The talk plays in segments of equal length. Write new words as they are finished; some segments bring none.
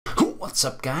What's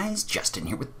up guys, Justin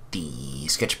here with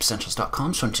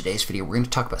TheSketchUpEssentials.com. So in today's video we're going to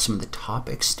talk about some of the top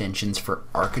extensions for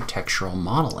architectural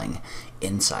modeling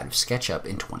inside of SketchUp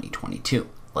in 2022.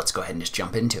 Let's go ahead and just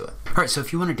jump into it. Alright, so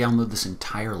if you want to download this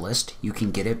entire list, you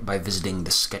can get it by visiting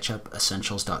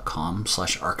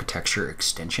TheSketchUpEssentials.com/architecture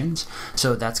extensions.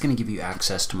 So that's going to give you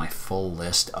access to my full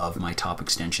list of my top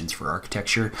extensions for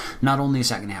architecture. Not only is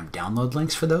that going to have download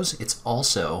links for those, it's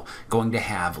also going to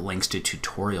have links to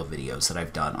tutorial videos that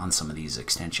I've done on some of these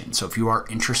extensions. So if you are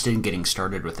interested in getting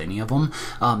started with any of them,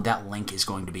 that link is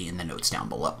going to be in the notes down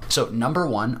below. So number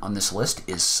one on this list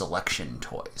is Selection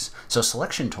Toys. So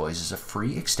Selection Toys is a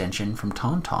free extension from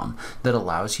TomTom that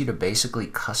allows you to basically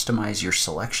customize your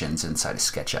selections inside of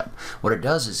SketchUp. What it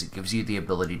does is it gives you the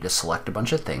ability to select a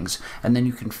bunch of things, and then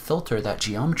you can filter that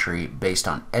geometry based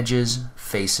on edges,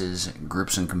 faces,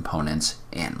 groups and components,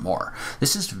 and more.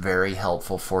 This is very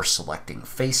helpful for selecting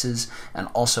faces and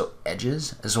also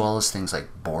edges, as well as things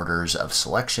like borders of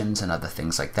selections and other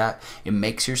things like that. It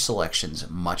makes your selections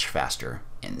much faster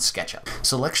in SketchUp.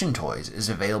 Selection Toys is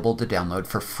available to download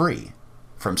for free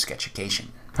from Sketchucation.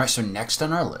 Alright, so next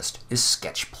on our list is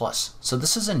SketchPlus. So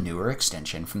this is a newer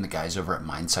extension from the guys over at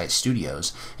Mindsight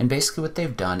Studios, and basically what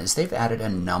they've done is they've added a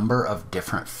number of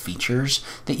different features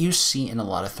that you see in a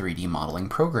lot of 3D modeling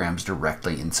programs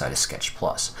directly inside of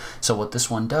SketchPlus. So what this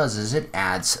one does is it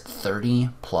adds 30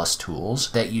 plus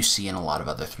tools that you see in a lot of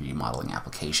other 3D modeling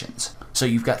applications. So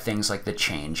you've got things like the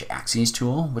Change Axes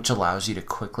tool, which allows you to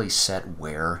quickly set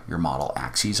where your model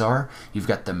axes are. You've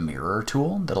got the Mirror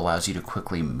tool that allows you to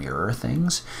quickly mirror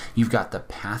things. You've got the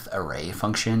Path Array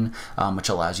function, which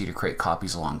allows you to create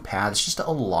copies along paths. Just a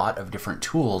lot of different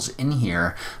tools in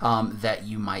here that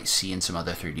you might see in some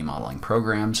other 3D modeling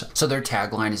programs. So their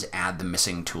tagline is add the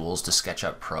missing tools to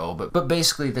SketchUp Pro, but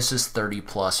basically this is 30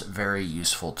 plus very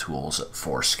useful tools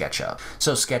for SketchUp.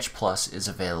 So SketchPlus is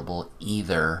available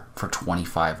either for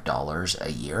 $25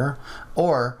 a year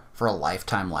or for a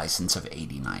lifetime license of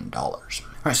 $89.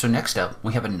 Alright, so next up,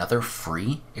 we have another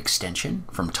free extension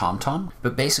from TomTom,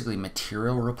 but basically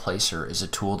Material Replacer is a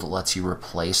tool that lets you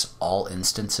replace all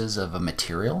instances of a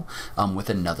material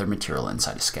with another material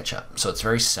inside of SketchUp. So it's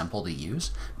very simple to use.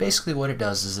 Basically what it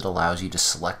does is it allows you to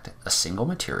select a single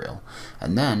material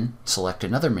and then select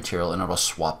another material, and it'll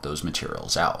swap those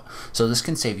materials out. So this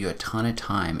can save you a ton of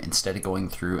time. Instead of going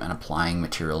through and applying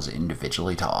materials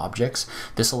individually to objects,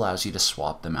 this allows you to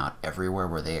swap them out everywhere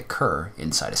where they occur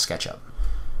inside of SketchUp.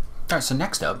 Alright, so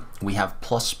next up, we have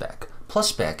PlusSpec.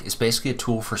 PlusSpec is basically a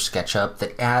tool for SketchUp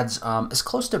that adds as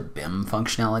close to BIM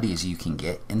functionality as you can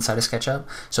get inside of SketchUp.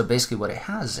 So basically what it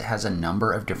has a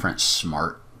number of different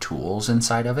smart tools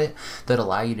inside of it that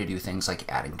allow you to do things like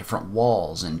adding different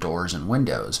walls and doors and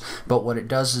windows. But what it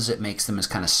does is it makes them as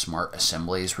kind of smart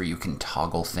assemblies where you can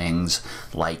toggle things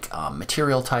like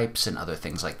material types and other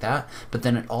things like that. But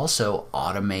then it also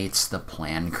automates the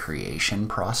plan creation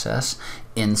process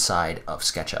inside of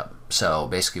SketchUp. So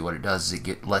basically what it does is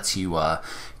it lets you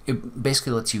it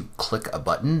basically lets you click a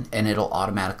button and it'll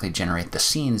automatically generate the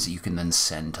scenes that you can then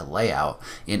send to layout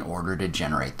in order to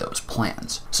generate those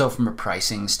plans. So from a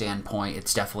pricing standpoint,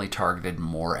 it's definitely targeted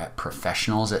more at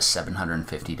professionals at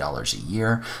 $750 a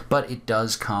year, but it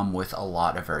does come with a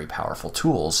lot of very powerful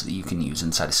tools that you can use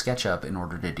inside of SketchUp in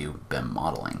order to do BIM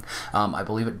modeling. I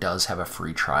believe it does have a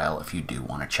free trial if you do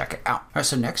want to check it out. All right,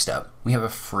 so next up, we have a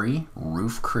free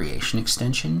roof creation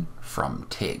extension from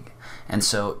TIG. And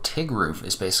so TIG Roof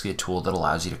is basically a tool that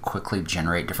allows you to quickly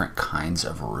generate different kinds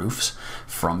of roofs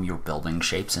from your building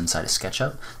shapes inside of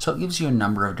SketchUp. So it gives you a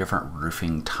number of different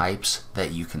roofing types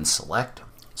that you can select.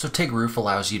 So TIG Roof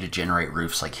allows you to generate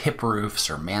roofs like hip roofs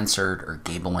or mansard or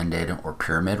gable-ended or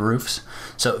pyramid roofs.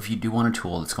 So if you do want a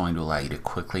tool that's going to allow you to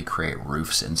quickly create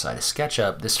roofs inside of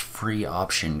SketchUp, this free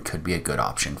option could be a good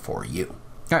option for you.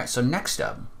 All right, so next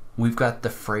up, we've got the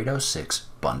FredoSuite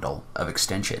bundle of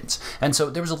extensions. And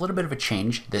so there was a little bit of a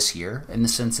change this year in the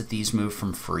sense that these moved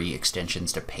from free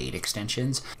extensions to paid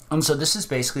extensions. And so this is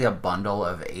basically a bundle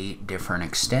of 8 different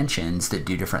extensions that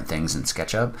do different things in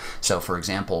SketchUp. So for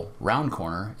example, Round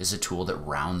Corner is a tool that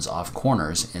rounds off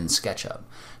corners in SketchUp.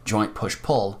 Joint Push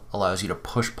Pull allows you to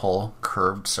push pull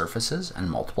curved surfaces and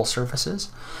multiple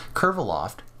surfaces. Curve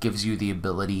Aloft gives you the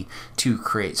ability to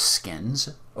create skins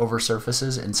over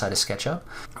surfaces inside of SketchUp.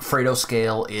 Fredo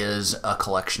Scale is a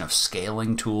collection of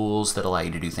scaling tools that allow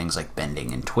you to do things like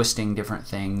bending and twisting different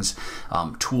things.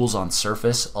 Tools on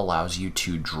Surface allows you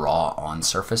to draw on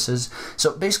surfaces.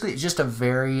 So basically it's just a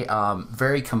very,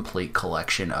 very complete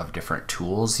collection of different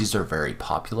tools. These are very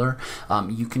popular.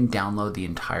 You can download the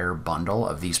entire bundle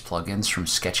of these plugins from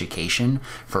Sketchucation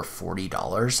for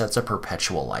 $40. That's a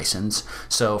perpetual license.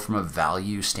 So from a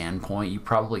value standpoint, you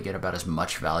probably get about as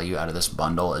much value out of this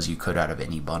bundle as you could out of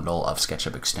any bundle of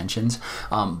SketchUp extensions,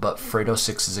 but Fredo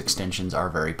 6's extensions are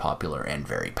very popular and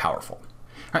very powerful.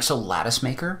 All right, so Lattice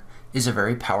Maker is a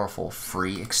very powerful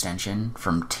free extension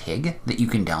from TIG that you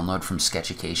can download from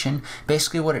Sketchucation.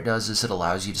 Basically what it does is it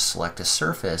allows you to select a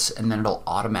surface and then it'll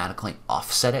automatically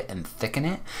offset it and thicken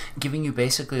it, giving you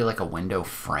basically like a window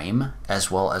frame as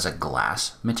well as a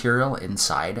glass material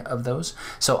inside of those.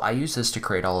 So I use this to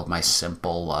create all of my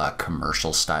simple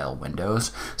commercial style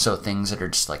windows. So things that are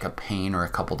just like a pane or a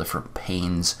couple different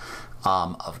panes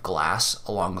of glass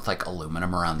along with like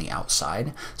aluminum around the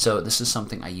outside. So this is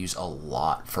something I use a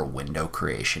lot for window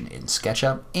creation in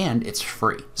SketchUp, and it's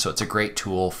free. So it's a great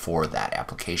tool for that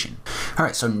application. All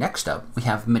right, so next up we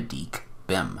have Medeek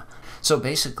BIM. So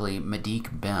basically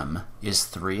Medeek BIM is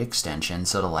 3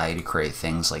 extensions that allow you to create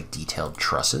things like detailed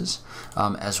trusses,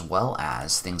 as well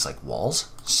as things like walls.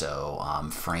 So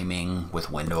framing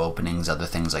with window openings, other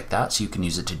things like that. So you can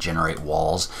use it to generate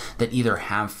walls that either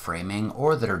have framing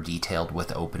or that are detailed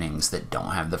with openings that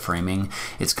don't have the framing.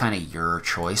 It's kind of your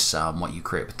choice what you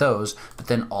create with those, but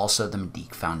then also the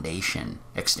Medeek Foundation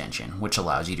extension, which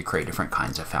allows you to create different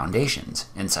kinds of foundations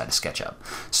inside of SketchUp.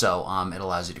 So it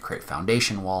allows you to create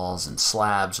foundation walls and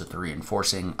slabs with the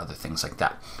reinforcing, other things like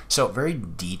that. So very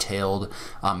detailed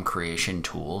creation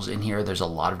tools in here. There's a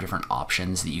lot of different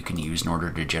options that you can use in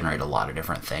order to generate a lot of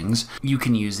different things. You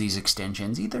can use these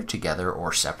extensions either together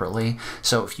or separately.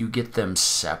 So if you get them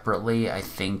separately, I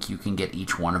think you can get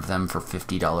each one of them for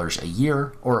 $50 a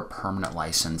year or a permanent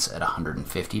license at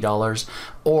 $150,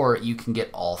 or you can get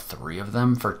all 3 of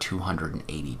them for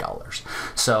 $280.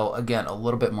 So again, a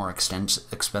little bit more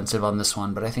expensive on this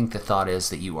one, but I think the thought is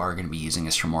that you are going to be using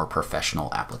this for more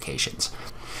professional applications.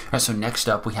 All right, so next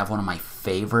up we have one of my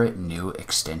favorite new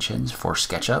extensions for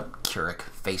SketchUp, Curic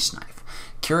Face Knife.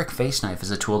 Curic Face Knife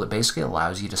is a tool that basically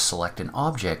allows you to select an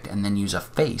object and then use a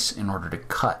face in order to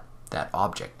cut that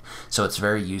object. So it's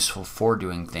very useful for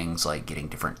doing things like getting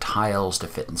different tiles to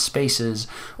fit in spaces,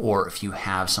 or if you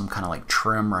have some kind of like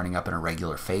trim running up in a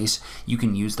regular face, you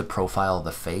can use the profile of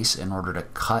the face in order to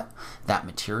cut that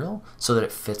material so that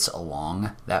it fits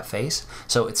along that face.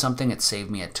 So it's something that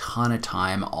saved me a ton of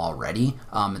time already.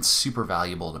 It's super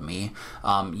valuable to me.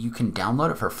 You can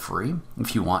download it for free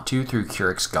if you want to through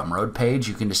Curic's Gumroad page.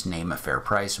 You can just name a fair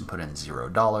price and put in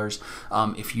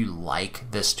 $0. If you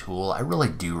like this tool, I really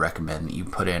do recommend that you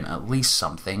put in at least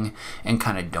something and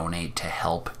kind of donate to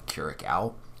help Curic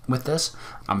out with this.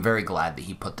 I'm very glad that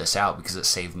he put this out because it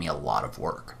saved me a lot of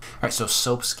work. All right, so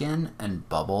Soapskin and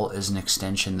Bubble is an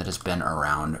extension that has been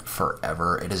around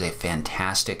forever. It is a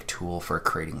fantastic tool for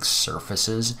creating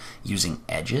surfaces using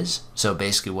edges. So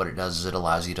basically what it does is it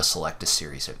allows you to select a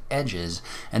series of edges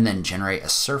and then generate a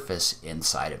surface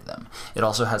inside of them. It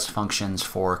also has functions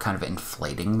for kind of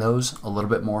inflating those a little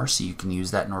bit more, so you can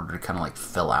use that in order to kind of like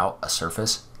fill out a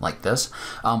surface like this.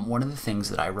 One of the things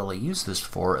that I really use this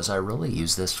for is I really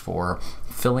use this for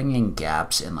filling in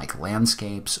gaps in like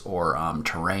landscapes or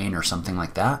terrain or something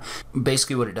like that.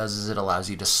 Basically what it does is it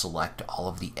allows you to select all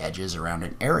of the edges around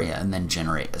an area and then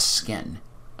generate a skin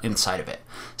inside of it.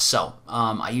 So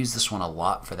I use this one a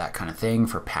lot for that kind of thing,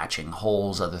 for patching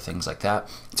holes, other things like that.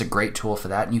 It's a great tool for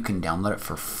that, and you can download it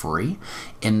for free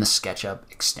in the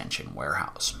SketchUp extension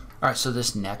warehouse. All right, so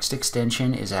this next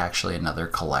extension is actually another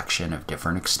collection of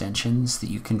different extensions that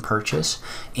you can purchase,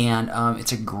 and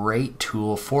it's a great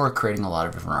tool for creating a lot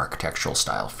of different architectural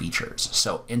style features.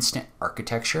 So Instant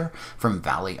Architecture from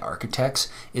Valley Architects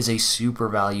is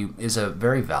a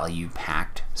very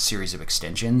value-packed series of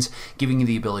extensions, giving you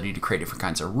the ability to create different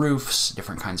kinds of roofs,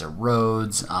 different kinds of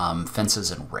roads, fences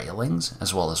and railings,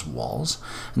 as well as walls.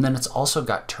 And then it's also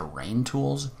got terrain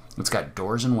tools. It's got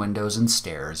doors and windows and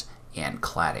stairs and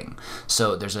cladding.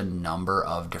 So there's a number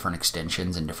of different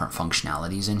extensions and different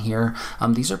functionalities in here.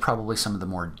 These are probably some of the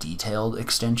more detailed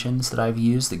extensions that I've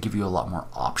used that give you a lot more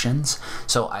options.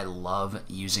 So I love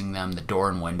using them. The door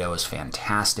and window is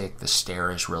fantastic. The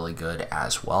stair is really good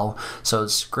as well. So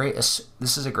it's great,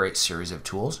 this is a great series of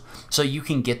tools. So you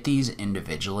can get these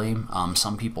individually.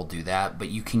 Some people do that, but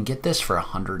you can get this for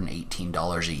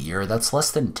 $118 a year. That's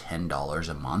less than $10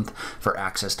 a month for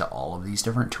access to all of these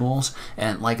different tools.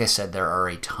 And like I said, there are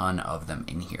a ton of them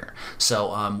in here.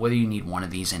 So whether you need one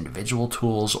of these individual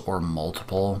tools or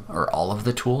multiple or all of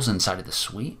the tools inside of the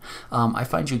suite, I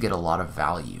find you get a lot of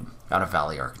value out of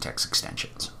Valley Architects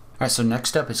extensions. All right, so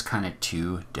next up is kind of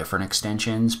two different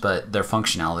extensions, but their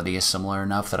functionality is similar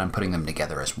enough that I'm putting them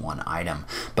together as one item.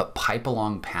 But Pipe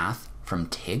Along Path from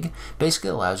TIG basically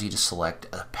allows you to select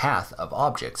a path of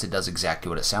objects. It does exactly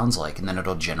what it sounds like, and then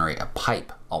it'll generate a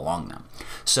pipe along them.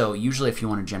 So usually if you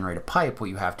want to generate a pipe, what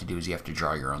you have to do is you have to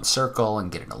draw your own circle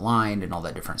and get it aligned and all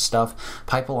that different stuff.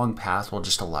 Pipe Along Path will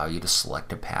just allow you to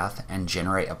select a path and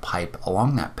generate a pipe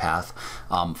along that path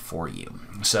for you.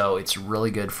 So it's really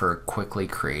good for quickly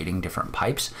creating different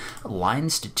pipes.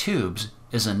 Lines to Tubes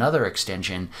is another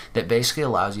extension that basically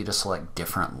allows you to select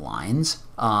different lines.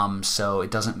 So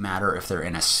it doesn't matter if they're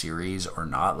in a series or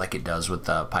not, like it does with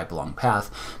the Pipe Along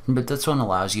Path, but this one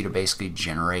allows you to basically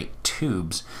generate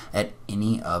tubes at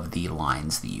any of the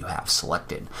lines that you have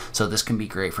selected. So this can be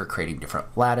great for creating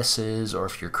different lattices, or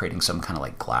if you're creating some kind of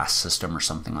like glass system or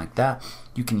something like that,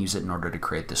 you can use it in order to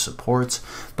create the supports.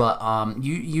 But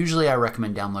usually I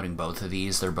recommend downloading both of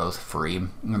these. They're both free,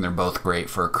 and they're both great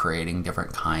for creating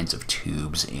different kinds of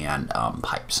tubes and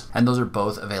pipes. And those are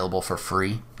both available for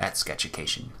free at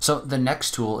Sketchucation. So the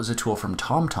next tool is a tool from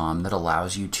TomTom that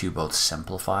allows you to both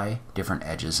simplify different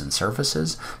edges and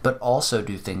surfaces, but also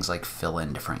do things like fill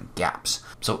in different gaps.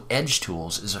 So Edge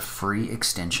Tools is a free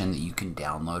extension that you can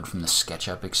download from the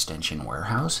SketchUp extension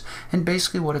warehouse. And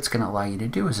basically what it's going to allow you to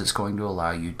do is it's going to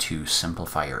allow you to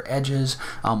simplify your edges.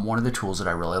 One of the tools that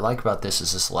I really like about this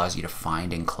is this allows you to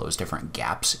find and close different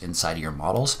gaps inside of your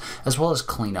models, as well as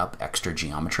clean up extra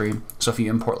geometry. So if you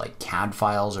import like CAD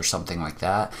files or something like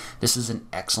that, this is an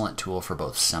excellent tool for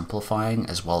both simplifying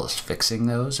as well as fixing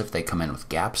those if they come in with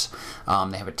gaps.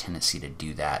 They have a tendency to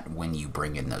do that when you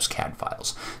bring in those CAD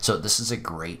files. So this is a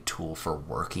great tool for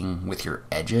working with your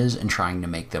edges and trying to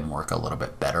make them work a little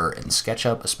bit better in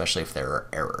SketchUp, especially if there are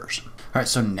errors. All right,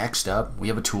 so next up, we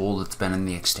have a tool that's been in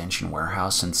the extension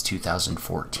warehouse since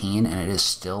 2014, and it is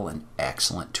still an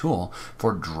excellent tool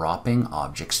for dropping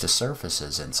objects to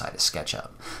surfaces inside of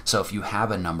SketchUp. So if you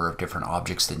have a number of different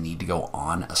objects that need to go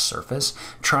on a surface,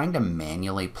 trying to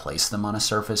manually place them on a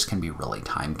surface can be really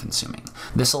time consuming.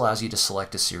 This allows you to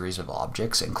select a series of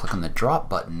objects and click on the drop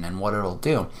button, and what it'll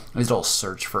do is it'll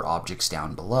search for objects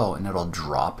down below and it'll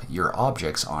drop your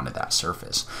objects onto that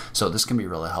surface. So this can be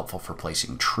really helpful for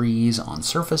placing trees on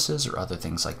surfaces or other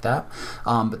things like that.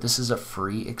 But this is a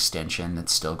free extension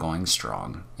that's still going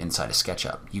strong inside of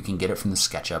SketchUp. You can get it from the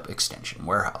SketchUp extension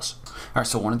warehouse. All right,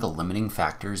 so one of the limiting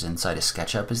factors inside of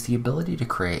SketchUp is the ability to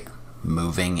create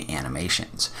moving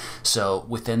animations. So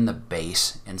within the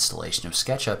base installation of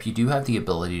SketchUp, you do have the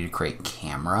ability to create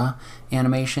camera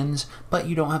animations, but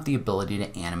you don't have the ability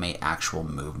to animate actual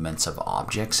movements of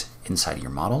objects inside of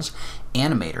your models.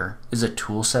 Animator is a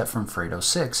tool set from Fredo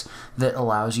 6 that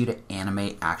allows you to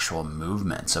animate actual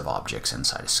movements of objects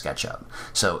inside of SketchUp.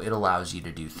 So it allows you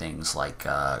to do things like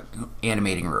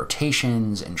animating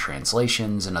rotations and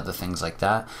translations and other things like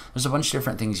that. There's a bunch of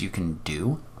different things you can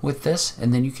do with this,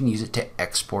 and then you can use it to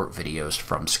export videos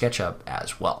from SketchUp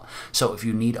as well. So if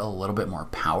you need a little bit more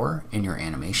power in your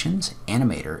animations,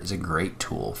 Animator is a great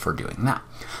tool for doing that.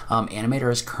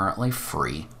 Animator is currently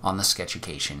free on the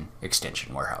Sketchucation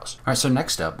extension warehouse. All right, so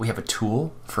next up, we have a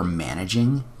tool for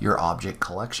managing your object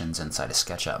collections inside of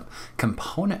SketchUp.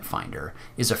 Component Finder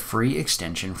is a free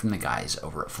extension from the guys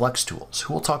over at Flex Tools,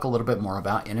 who we'll talk a little bit more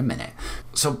about in a minute.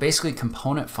 So basically,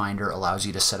 Component Finder allows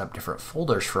you to set up different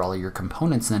folders for all of your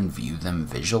components and then view them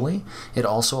visually. It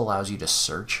also allows you to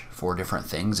search for different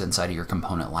things inside of your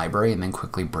component library and then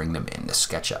quickly bring them into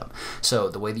SketchUp. So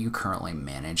the way that you currently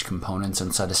manage components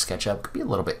inside of SketchUp could be a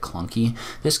little bit clunky.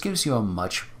 This gives you a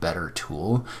much better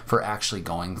tool for actually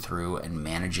going through and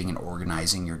managing and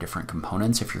organizing your different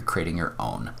components if you're creating your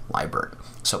own library.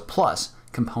 So plus,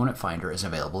 Component Finder is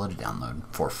available to download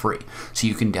for free. So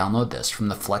you can download this from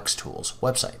the Flex Tools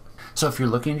website. So if you're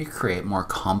looking to create more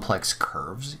complex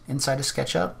curves inside of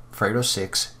SketchUp, Fredo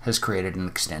 6 has created an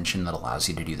extension that allows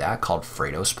you to do that called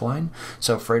Fredo Spline.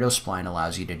 So Fredo Spline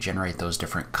allows you to generate those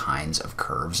different kinds of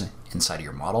curves inside of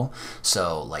your model.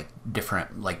 So like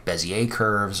different like Bezier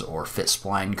curves or fit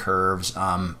spline curves,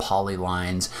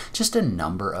 polylines, just a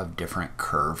number of different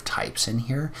curve types in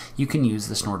here. You can use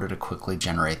this in order to quickly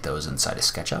generate those inside of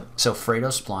SketchUp. So Fredo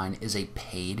Spline is a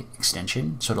paid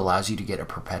extension, so it allows you to get a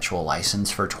perpetual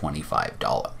license for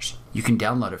 $25. You can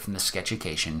download it from the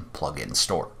Sketchucation plugin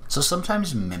store. So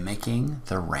sometimes mimicking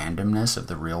the randomness of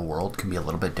the real world can be a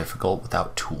little bit difficult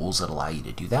without tools that allow you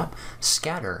to do that.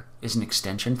 Skatter is an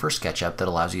extension for SketchUp that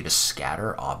allows you to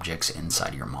scatter objects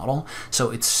inside your model. So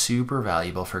it's super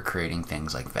valuable for creating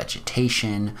things like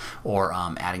vegetation or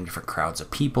adding different crowds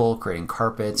of people, creating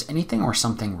carpets, anything where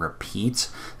something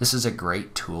repeats. This is a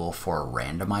great tool for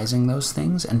randomizing those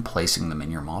things and placing them in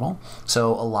your model.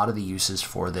 So a lot of the uses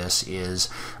for this is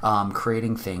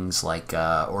creating things like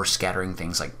or scattering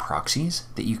things like proxies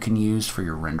that you can use for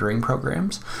your rendering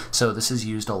programs. So this is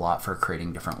used a lot for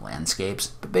creating different landscapes,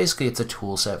 but basically it's a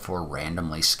tool set for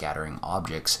randomly scattering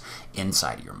objects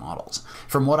inside your models.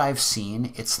 From what I've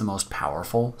seen, it's the most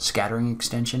powerful scattering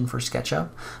extension for SketchUp,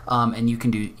 and you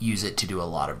can use it to do a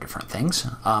lot of different things.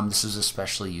 This is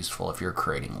especially useful if you're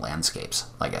creating landscapes,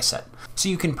 like I said. So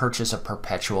you can purchase a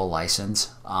perpetual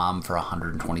license for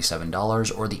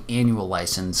 $127, or the annual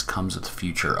license comes with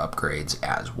future upgrades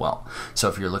as well. So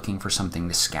if you're looking for something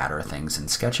to scatter things in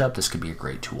SketchUp, this could be a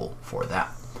great tool for that.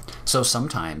 So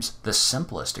sometimes the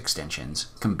simplest extensions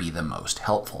can be the most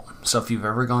helpful. So if you've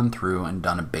ever gone through and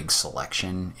done a big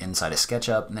selection inside of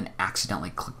SketchUp and then accidentally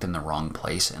clicked in the wrong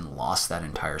place and lost that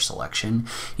entire selection,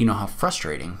 you know how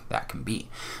frustrating that can be.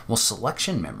 Well,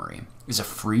 selection memory is a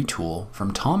free tool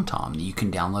from TomTom that you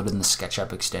can download in the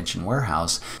SketchUp extension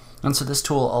warehouse. And so this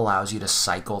tool allows you to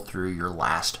cycle through your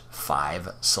last 5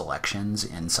 selections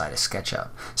inside of SketchUp.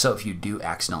 So if you do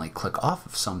accidentally click off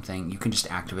of something, you can just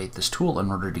activate this tool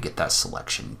in order to get that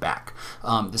selection back.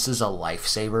 This is a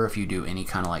lifesaver if you do any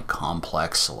kind of like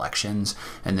complex selections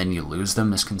and then you lose them.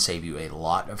 This can save you a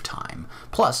lot of time.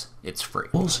 Plus, it's free.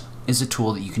 Tools is a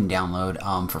tool that you can download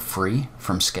for free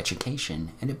from Sketchucation,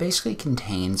 and it basically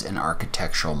contains an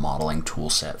architectural modeling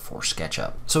tool set for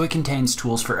SketchUp. So it contains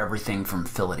tools for everything from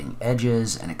filleting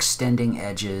edges and extending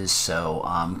edges, so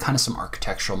kind of some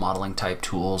architectural modeling type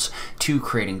tools, to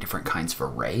creating different kinds of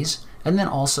arrays. And then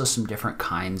also some different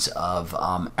kinds of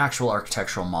actual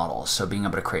architectural models. So being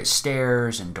able to create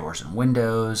stairs and doors and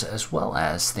windows, as well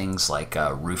as things like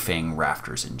roofing,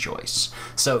 rafters, and joists.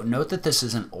 So note that this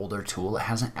is an older tool. It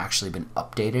hasn't actually been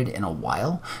updated in a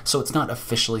while. So it's not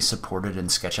officially supported in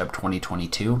SketchUp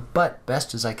 2022, but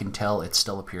best as I can tell, it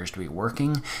still appears to be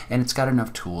working, and it's got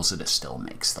enough tools that it still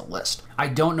makes the list. I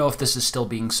don't know if this is still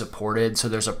being supported. So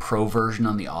there's a pro version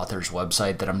on the author's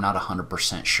website that I'm not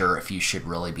 100% sure if you should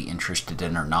really be interested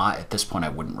in or not. At this point, I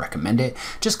wouldn't recommend it,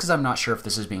 just because I'm not sure if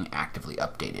this is being actively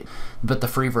updated. But the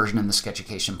free version in the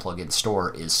Sketchucation plugin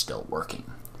store is still working.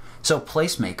 So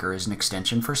Placemaker is an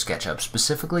extension for SketchUp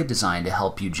specifically designed to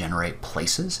help you generate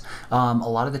places. A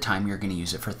lot of the time you're going to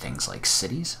use it for things like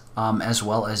cities, as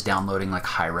well as downloading like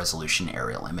high resolution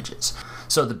aerial images.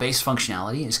 So the base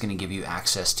functionality is going to give you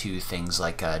access to things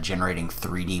like generating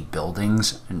 3D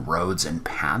buildings and roads and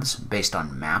paths based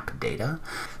on map data.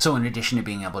 So in addition to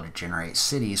being able to generate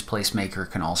cities, Placemaker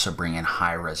can also bring in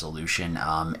high resolution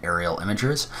aerial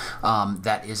images.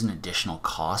 That is an additional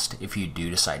cost if you do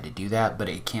decide to do that, but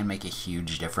it can make a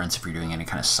huge difference if you're doing any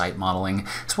kind of site modeling,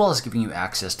 as well as giving you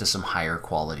access to some higher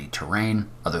quality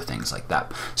terrain, other things like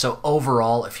that. So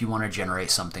overall, if you want to generate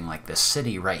something like this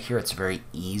city right here, it's very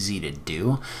easy to do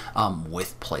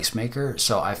with Placemaker.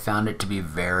 So I found it to be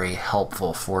very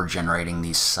helpful for generating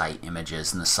these site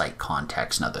images and the site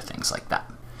context and other things like that.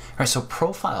 All right, so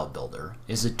Profile Builder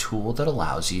is a tool that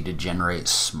allows you to generate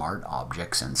smart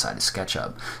objects inside of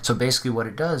SketchUp. So basically what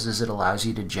it does is it allows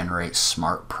you to generate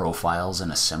smart profiles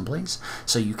and assemblies.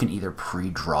 So you can either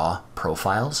pre-draw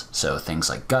profiles, so things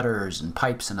like gutters and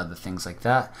pipes and other things like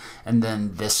that. And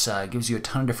then this gives you a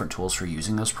ton of different tools for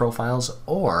using those profiles,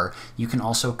 or you can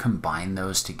also combine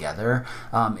those together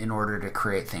in order to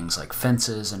create things like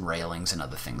fences and railings and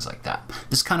other things like that.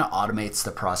 This kind of automates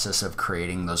the process of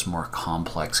creating those more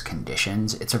complex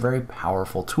conditions. It's a very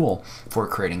powerful tool for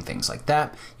creating things like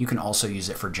that. You can also use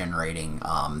it for generating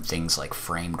things like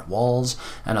framed walls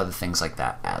and other things like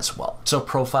that as well. So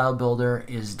Profile Builder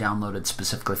is downloaded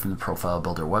specifically from the Profile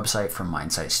Builder website from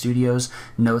Mindsight Studios.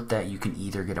 Note that you can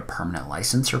either get a permanent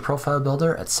license for Profile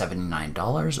Builder at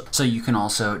 $79. So you can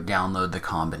also download the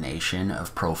combination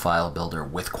of Profile Builder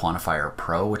with Quantifier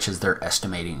Pro, which is their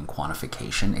estimating and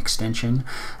quantification extension,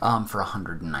 for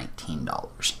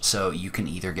 $119. So you can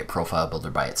either get Profile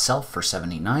Builder by itself for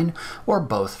 $79 or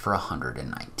both for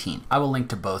 $119. I will link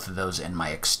to both of those in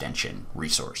my extension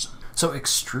resource. So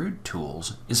Extrude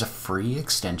Tools is a free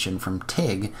extension from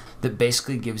TIG that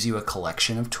basically gives you a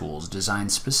collection of tools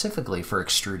designed specifically for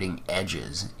extruding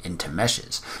edges into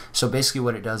meshes. So basically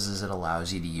what it does is it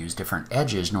allows you to use different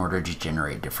edges in order to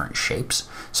generate different shapes.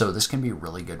 So this can be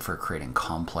really good for creating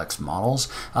complex models.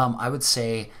 I would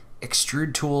say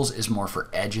Extrude Tools is more for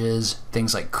edges.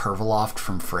 Things like Curveloft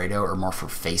from Fredo are more for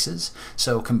faces.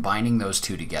 So combining those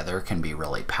two together can be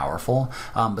really powerful.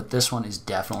 But this one is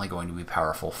definitely going to be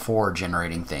powerful for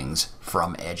generating things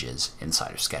from edges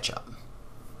inside of SketchUp.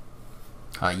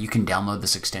 You can download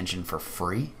this extension for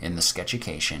free in the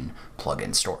Sketchucation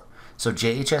plugin store. So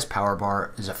JHS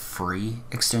Powerbar is a free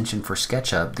extension for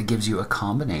SketchUp that gives you a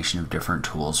combination of different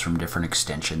tools from different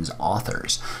extensions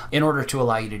authors in order to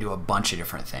allow you to do a bunch of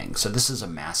different things. So this is a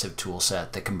massive tool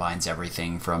set that combines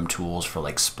everything from tools for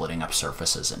like splitting up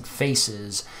surfaces and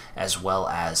faces, as well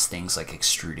as things like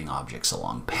extruding objects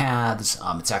along paths.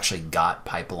 It's actually got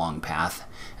pipe along path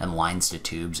and lines to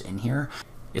tubes in here.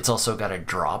 It's also got a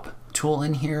drop tool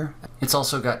in here. It's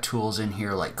also got tools in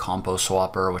here like Compo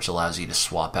Swapper, which allows you to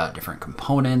swap out different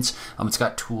components. It's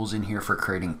got tools in here for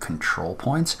creating control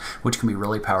points, which can be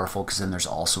really powerful because then there's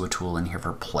also a tool in here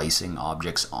for placing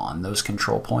objects on those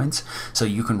control points. So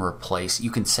you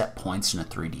can set points in a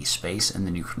 3D space and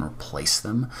then you can replace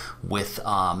them with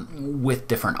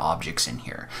different objects in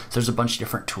here. So there's a bunch of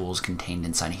different tools contained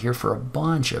inside here for a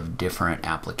bunch of different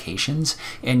applications,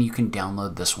 and you can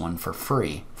download this one for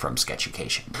free from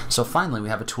Sketchucation. So finally, we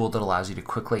have a tool that allows you to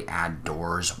quickly add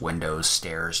doors, windows,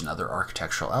 stairs, and other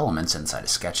architectural elements inside of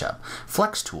SketchUp.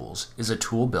 Flex Tools is a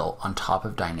tool built on top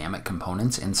of dynamic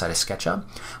components inside of SketchUp.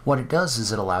 What it does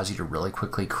is it allows you to really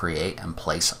quickly create and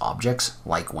place objects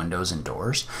like windows and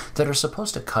doors that are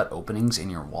supposed to cut openings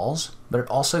in your walls, but it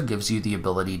also gives you the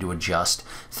ability to adjust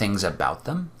things about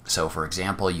them. So for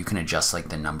example, you can adjust like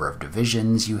the number of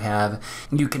divisions you have.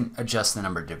 You can adjust the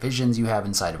number of divisions you have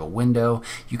inside of a window.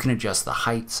 You can adjust the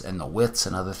heights and the widths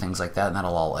and other things like that, and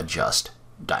that'll all adjust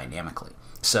dynamically.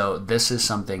 So this is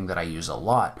something that I use a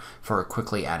lot for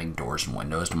quickly adding doors and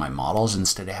windows to my models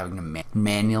instead of having to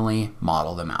manually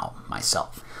model them out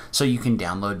myself. So you can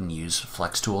download and use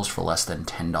Flex Tools for less than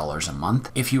 $10 a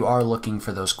month if you are looking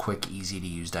for those quick, easy to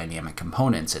use dynamic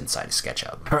components inside of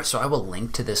SketchUp. All right, so I will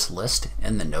link to this list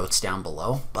in the notes down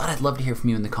below, but I'd love to hear from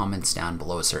you in the comments down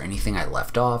below. Is there anything I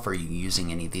left off? Are you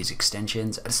using any of these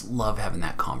extensions? I just love having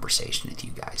that conversation with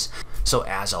you guys. So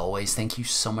as always, thank you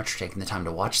so much for taking the time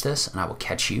to watch this, and I will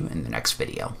catch you in the next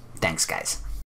video. Thanks, guys.